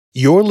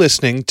You're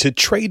listening to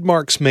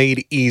Trademarks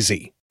Made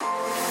Easy.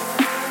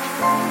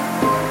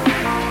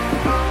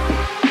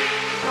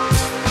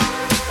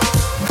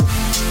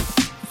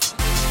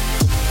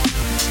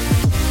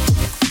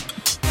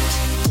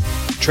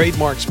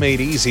 Trademarks Made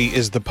Easy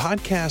is the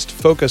podcast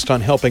focused on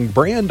helping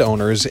brand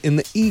owners in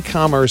the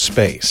e-commerce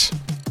space.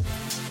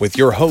 With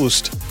your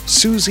host,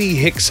 Susie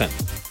Hickson,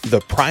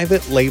 the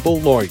private label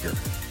lawyer.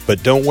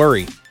 But don't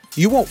worry,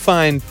 you won't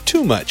find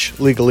too much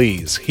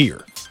legalese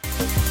here.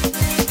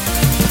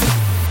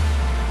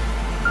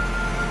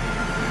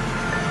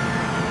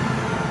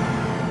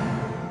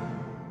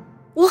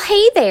 Well,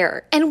 hey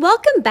there, and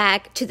welcome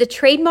back to the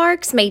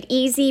Trademarks Made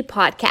Easy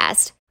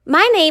podcast.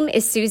 My name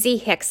is Susie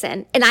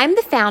Hickson, and I'm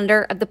the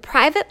founder of the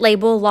Private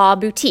Label Law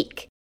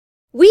Boutique.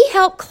 We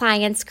help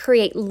clients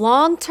create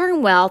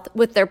long-term wealth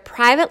with their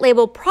private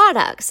label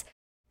products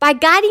by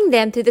guiding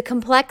them through the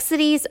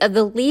complexities of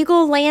the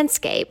legal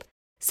landscape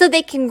so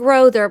they can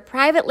grow their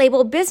private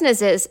label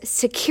businesses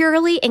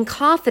securely and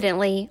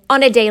confidently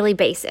on a daily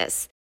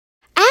basis.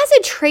 As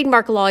a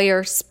trademark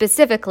lawyer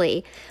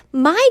specifically,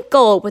 my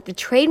goal with the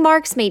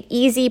Trademarks Made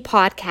Easy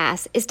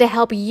podcast is to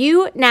help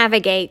you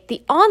navigate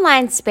the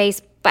online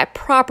space by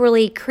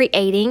properly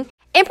creating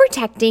and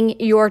protecting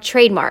your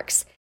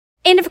trademarks.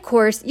 And of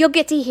course, you'll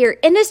get to hear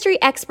industry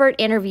expert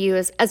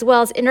interviews as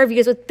well as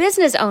interviews with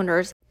business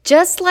owners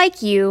just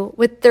like you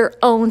with their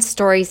own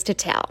stories to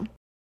tell.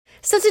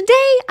 So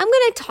today, I'm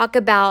going to talk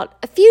about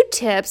a few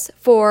tips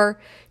for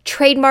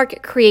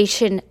trademark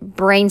creation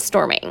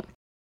brainstorming.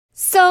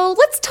 So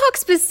let's talk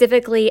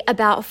specifically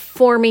about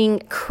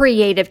forming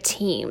creative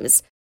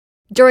teams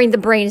during the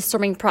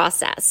brainstorming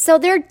process. So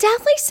there are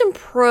definitely some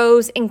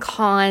pros and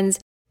cons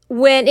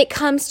when it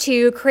comes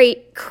to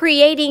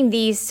creating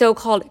these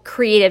so-called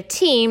creative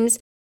teams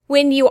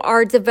when you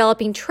are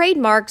developing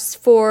trademarks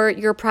for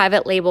your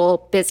private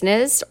label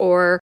business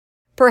or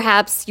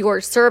perhaps your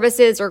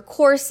services or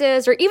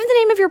courses or even the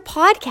name of your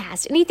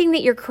podcast, anything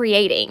that you're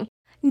creating.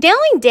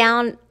 Nailing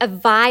down a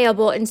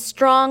viable and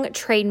strong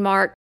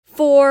trademark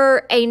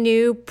for a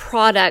new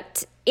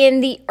product in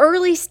the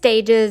early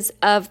stages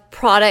of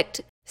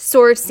product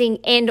sourcing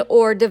and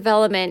or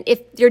development, if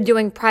you're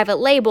doing private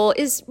label,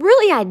 is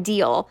really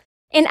ideal.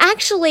 And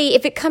actually,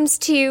 if it comes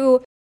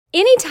to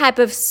any type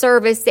of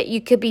service that you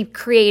could be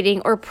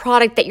creating or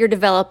product that you're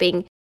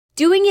developing,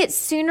 doing it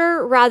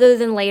sooner rather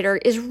than later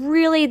is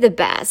really the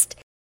best.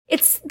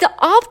 It's the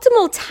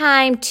optimal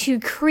time to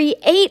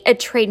create a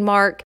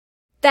trademark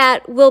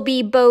that will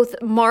be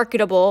both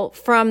marketable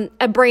from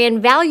a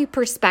brand value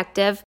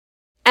perspective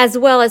as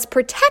well as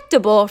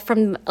protectable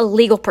from a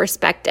legal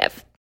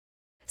perspective.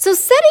 So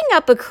setting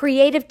up a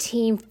creative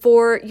team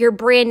for your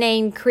brand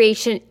name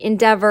creation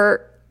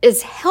endeavor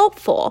is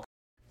helpful,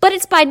 but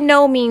it's by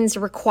no means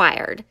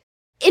required.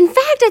 In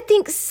fact, I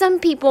think some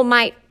people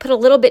might put a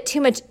little bit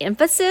too much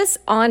emphasis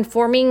on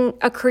forming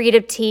a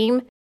creative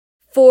team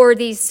for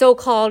these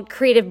so-called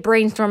creative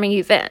brainstorming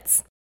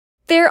events.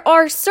 There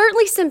are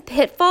certainly some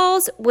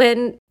pitfalls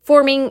when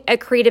forming a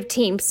creative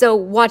team, so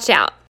watch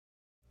out.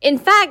 In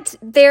fact,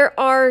 there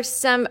are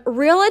some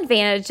real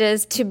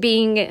advantages to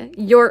being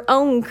your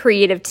own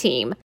creative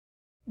team.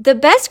 The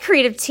best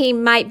creative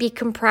team might be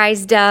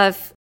comprised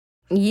of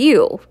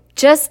you,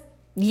 just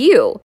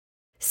you.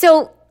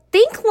 So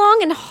think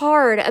long and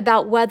hard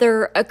about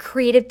whether a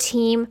creative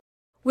team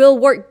will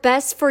work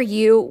best for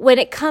you when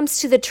it comes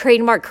to the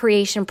trademark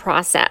creation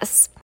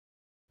process.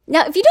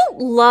 Now, if you don't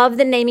love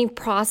the naming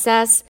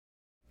process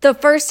the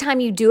first time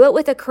you do it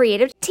with a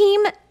creative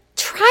team,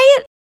 try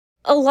it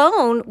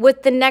alone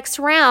with the next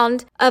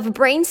round of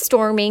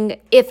brainstorming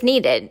if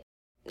needed,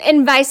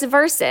 and vice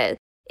versa.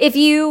 If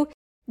you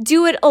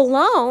do it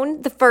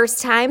alone the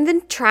first time,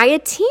 then try a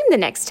team the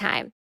next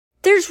time.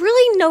 There's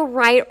really no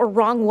right or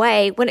wrong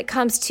way when it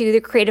comes to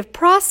the creative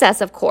process,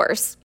 of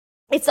course.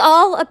 It's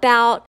all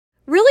about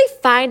really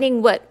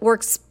finding what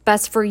works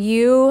best for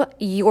you,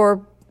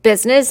 your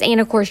business,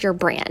 and of course your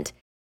brand.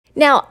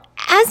 Now,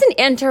 as an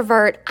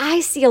introvert,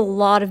 I see a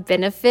lot of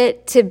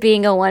benefit to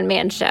being a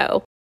one-man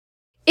show.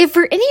 If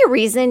for any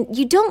reason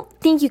you don't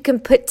think you can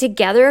put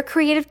together a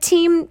creative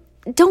team,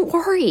 don't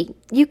worry,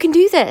 you can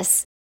do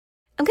this.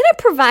 I'm going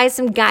to provide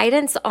some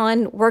guidance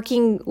on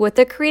working with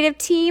a creative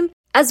team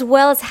as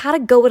well as how to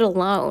go it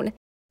alone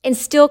and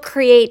still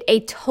create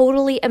a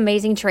totally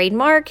amazing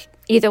trademark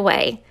either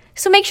way.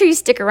 So make sure you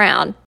stick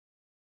around.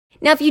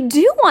 Now, if you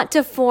do want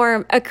to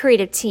form a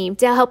creative team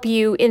to help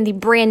you in the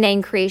brand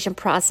name creation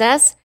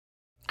process,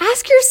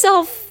 ask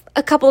yourself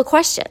a couple of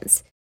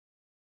questions.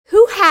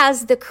 Who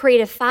has the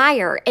creative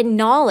fire and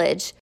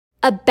knowledge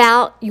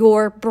about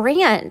your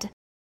brand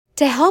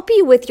to help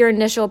you with your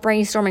initial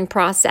brainstorming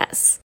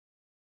process?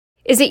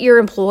 Is it your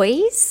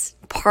employees,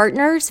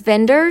 partners,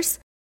 vendors,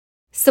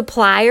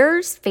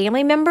 suppliers,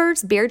 family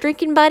members, beer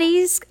drinking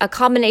buddies, a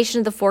combination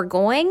of the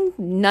foregoing,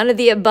 none of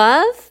the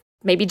above,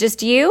 maybe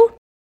just you?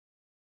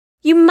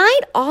 You might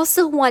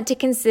also want to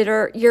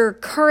consider your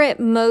current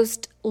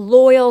most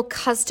loyal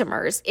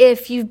customers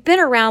if you've been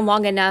around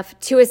long enough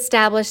to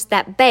establish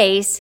that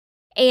base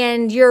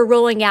and you're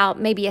rolling out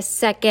maybe a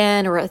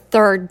second or a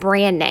third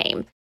brand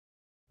name.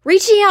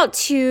 Reaching out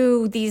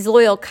to these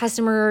loyal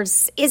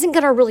customers isn't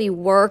going to really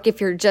work if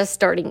you're just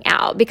starting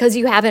out because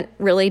you haven't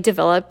really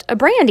developed a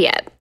brand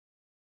yet.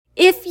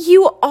 If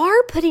you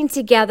are putting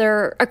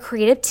together a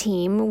creative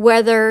team,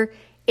 whether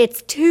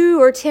it's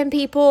 2 or 10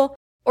 people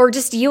or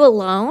just you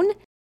alone,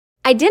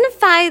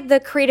 identify the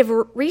creative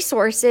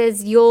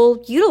resources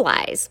you'll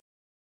utilize.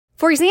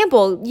 For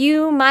example,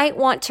 you might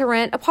want to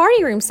rent a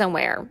party room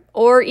somewhere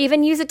or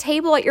even use a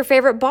table at your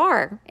favorite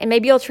bar, and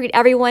maybe you'll treat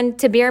everyone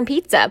to beer and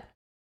pizza.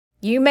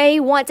 You may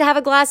want to have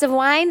a glass of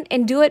wine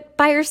and do it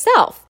by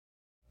yourself.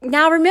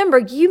 Now remember,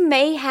 you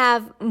may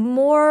have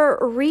more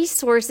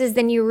resources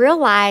than you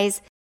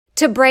realize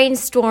to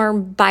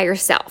brainstorm by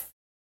yourself.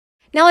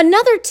 Now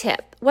another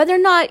tip, whether or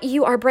not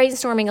you are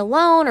brainstorming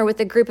alone or with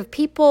a group of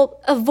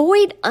people,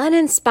 avoid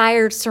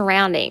uninspired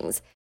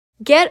surroundings.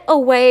 Get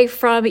away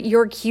from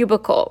your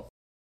cubicle.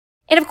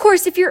 And of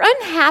course, if you're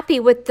unhappy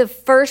with the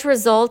first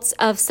results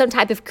of some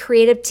type of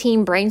creative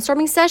team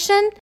brainstorming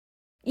session,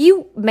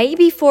 you may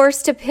be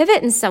forced to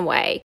pivot in some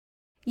way.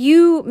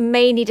 You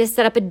may need to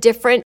set up a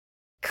different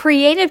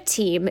creative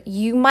team.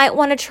 You might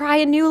want to try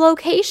a new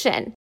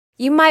location.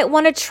 You might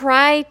want to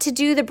try to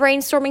do the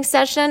brainstorming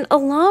session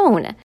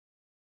alone.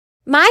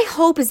 My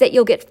hope is that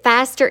you'll get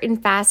faster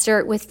and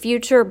faster with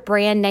future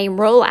brand name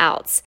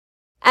rollouts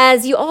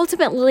as you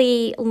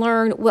ultimately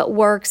learn what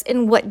works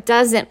and what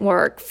doesn't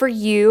work for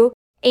you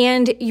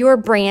and your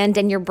brand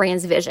and your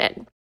brand's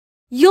vision.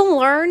 You'll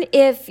learn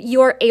if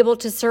you're able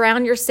to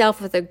surround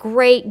yourself with a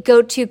great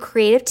go-to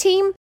creative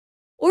team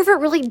or if it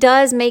really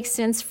does make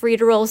sense for you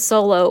to roll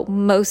solo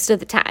most of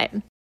the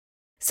time.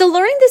 So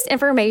learning this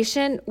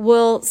information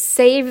will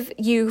save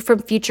you from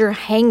future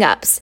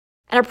hangups,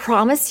 and I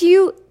promise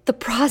you the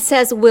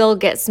process will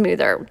get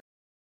smoother.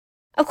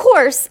 Of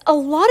course, a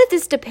lot of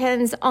this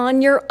depends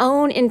on your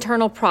own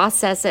internal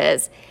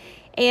processes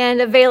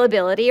and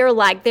availability or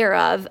lack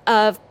thereof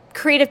of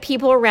creative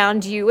people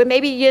around you and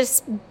maybe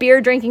just beer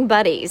drinking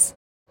buddies.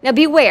 Now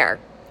beware,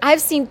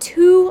 I've seen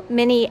too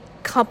many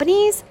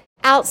companies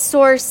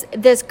outsource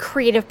this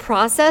creative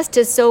process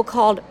to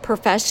so-called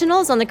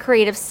professionals on the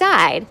creative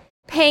side,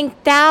 paying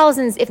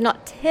thousands, if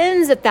not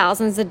tens of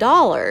thousands of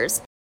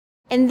dollars,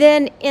 and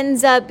then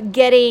ends up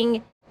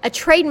getting a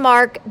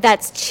trademark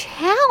that's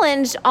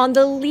challenged on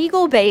the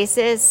legal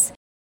basis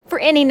for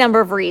any number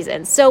of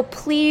reasons. So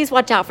please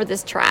watch out for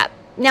this trap.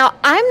 Now,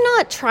 I'm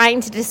not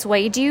trying to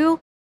dissuade you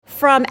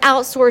from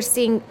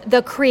outsourcing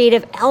the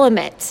creative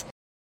element.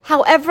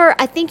 However,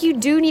 I think you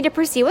do need to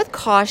proceed with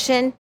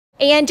caution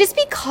and just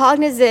be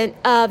cognizant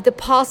of the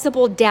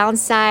possible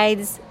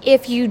downsides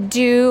if you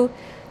do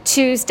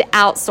choose to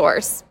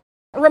outsource.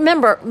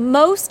 Remember,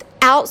 most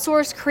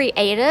outsourced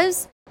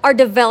creatives are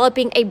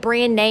developing a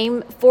brand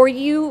name for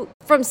you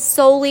from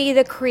solely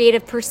the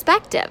creative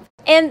perspective.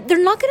 And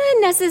they're not going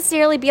to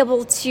necessarily be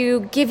able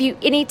to give you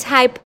any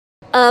type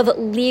of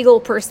legal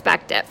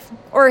perspective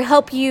or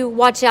help you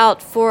watch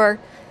out for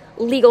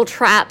legal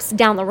traps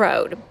down the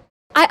road.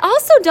 I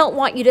also don't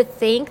want you to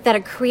think that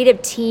a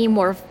creative team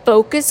or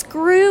focus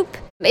group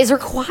is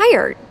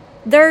required.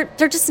 They're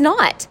just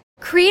not.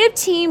 Creative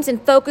teams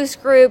and focus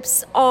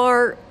groups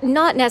are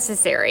not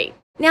necessary.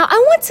 Now,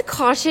 I want to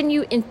caution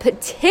you in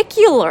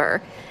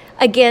particular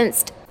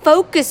against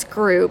focus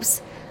groups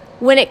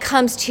when it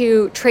comes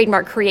to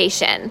trademark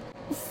creation.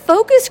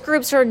 Focus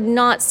groups are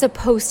not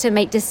supposed to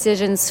make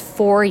decisions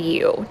for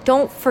you.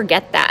 Don't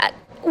forget that.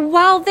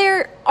 While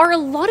there are a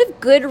lot of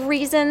good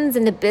reasons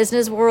in the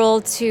business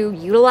world to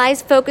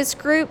utilize focus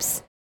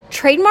groups,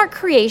 trademark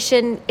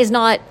creation is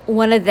not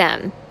one of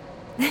them.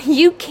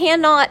 You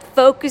cannot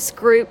focus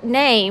group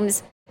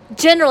names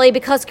generally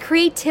because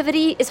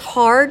creativity is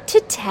hard to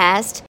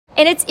test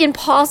and it's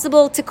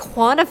impossible to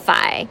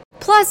quantify.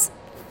 Plus,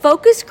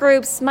 focus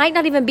groups might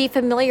not even be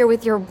familiar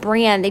with your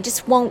brand. They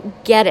just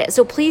won't get it.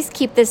 So please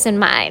keep this in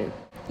mind.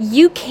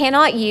 You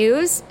cannot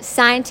use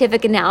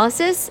scientific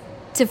analysis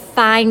to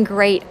find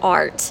great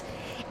art.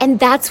 And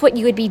that's what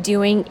you would be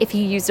doing if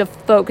you used a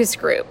focus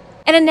group.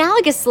 And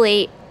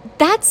analogously,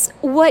 that's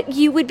what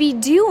you would be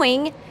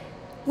doing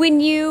when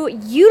you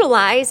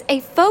utilize a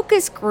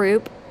focus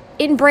group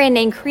in brand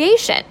name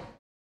creation.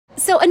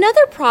 So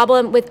another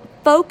problem with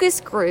focus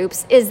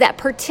groups is that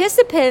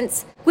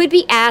participants would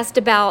be asked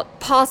about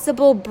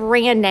possible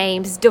brand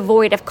names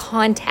devoid of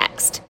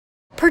context.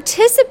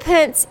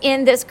 Participants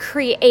in this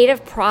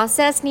creative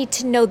process need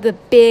to know the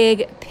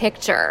big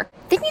picture.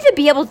 They need to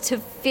be able to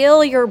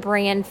feel your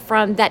brand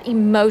from that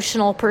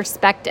emotional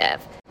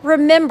perspective.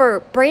 Remember,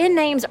 brand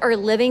names are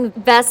living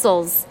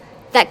vessels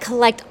that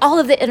collect all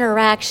of the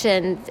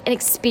interactions and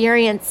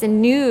experience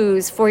and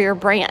news for your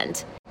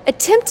brand.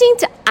 Attempting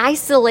to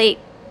isolate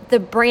the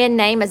brand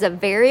name as a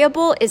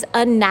variable is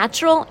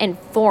unnatural and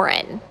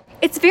foreign.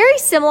 It's very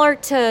similar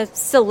to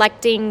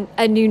selecting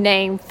a new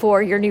name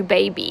for your new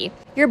baby.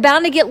 You're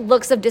bound to get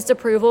looks of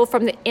disapproval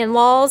from the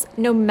in-laws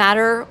no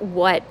matter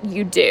what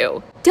you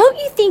do. Don't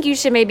you think you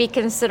should maybe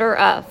consider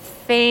a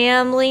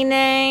family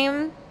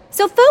name?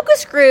 So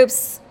focus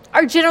groups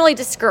are generally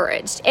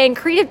discouraged, and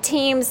creative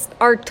teams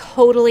are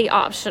totally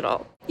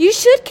optional. You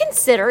should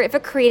consider if a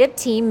creative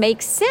team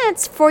makes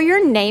sense for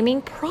your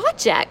naming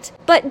project,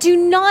 but do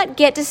not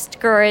get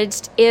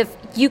discouraged if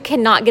you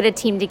cannot get a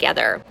team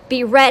together.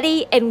 Be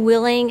ready and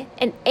willing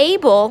and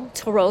able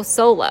to roll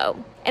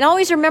solo. And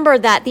always remember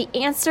that the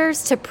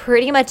answers to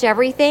pretty much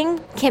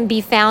everything can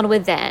be found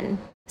within.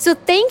 So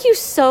thank you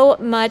so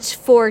much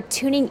for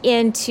tuning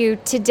in to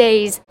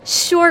today's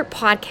short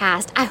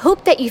podcast. I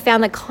hope that you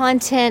found the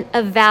content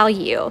of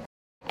value.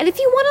 And if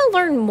you want to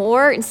learn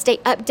more and stay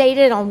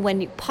updated on when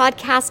new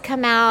podcasts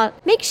come out,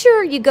 make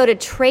sure you go to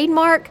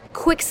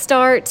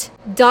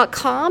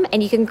trademarkquickstart.com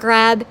and you can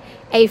grab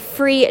a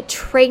free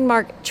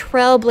Trademark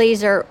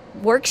Trailblazer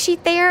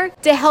worksheet there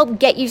to help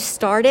get you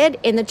started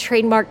in the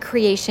trademark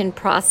creation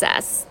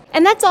process.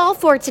 And that's all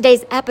for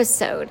today's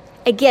episode.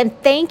 Again,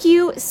 thank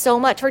you so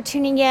much for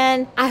tuning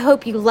in. I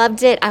hope you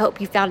loved it. I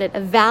hope you found it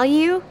of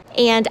value.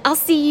 And I'll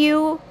see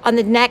you on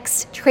the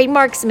next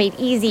Trademarks Made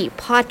Easy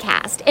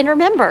podcast. And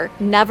remember,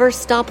 never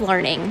stop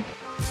learning.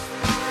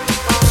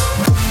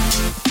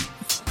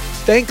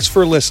 Thanks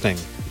for listening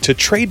to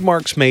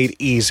Trademarks Made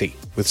Easy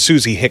with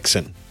Susie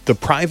Hickson, the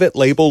private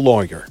label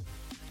lawyer.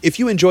 If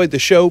you enjoyed the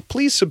show,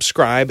 please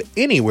subscribe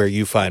anywhere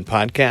you find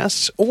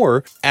podcasts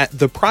or at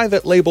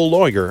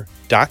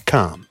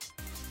theprivatelabellawyer.com.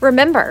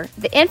 Remember,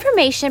 the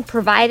information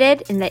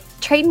provided in the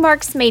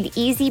Trademarks Made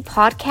Easy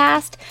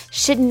podcast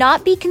should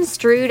not be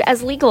construed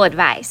as legal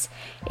advice.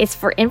 It's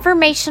for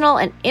informational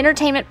and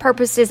entertainment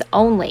purposes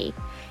only.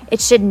 It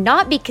should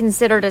not be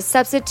considered a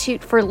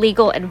substitute for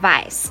legal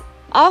advice.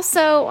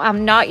 Also,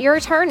 I'm not your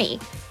attorney.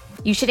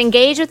 You should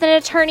engage with an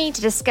attorney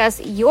to discuss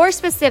your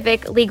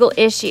specific legal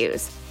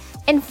issues.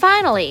 And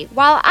finally,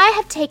 while I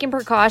have taken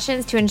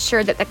precautions to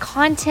ensure that the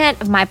content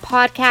of my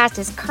podcast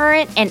is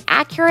current and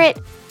accurate,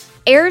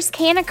 errors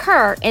can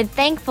occur, and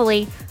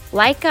thankfully,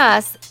 like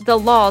us, the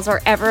laws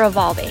are ever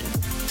evolving.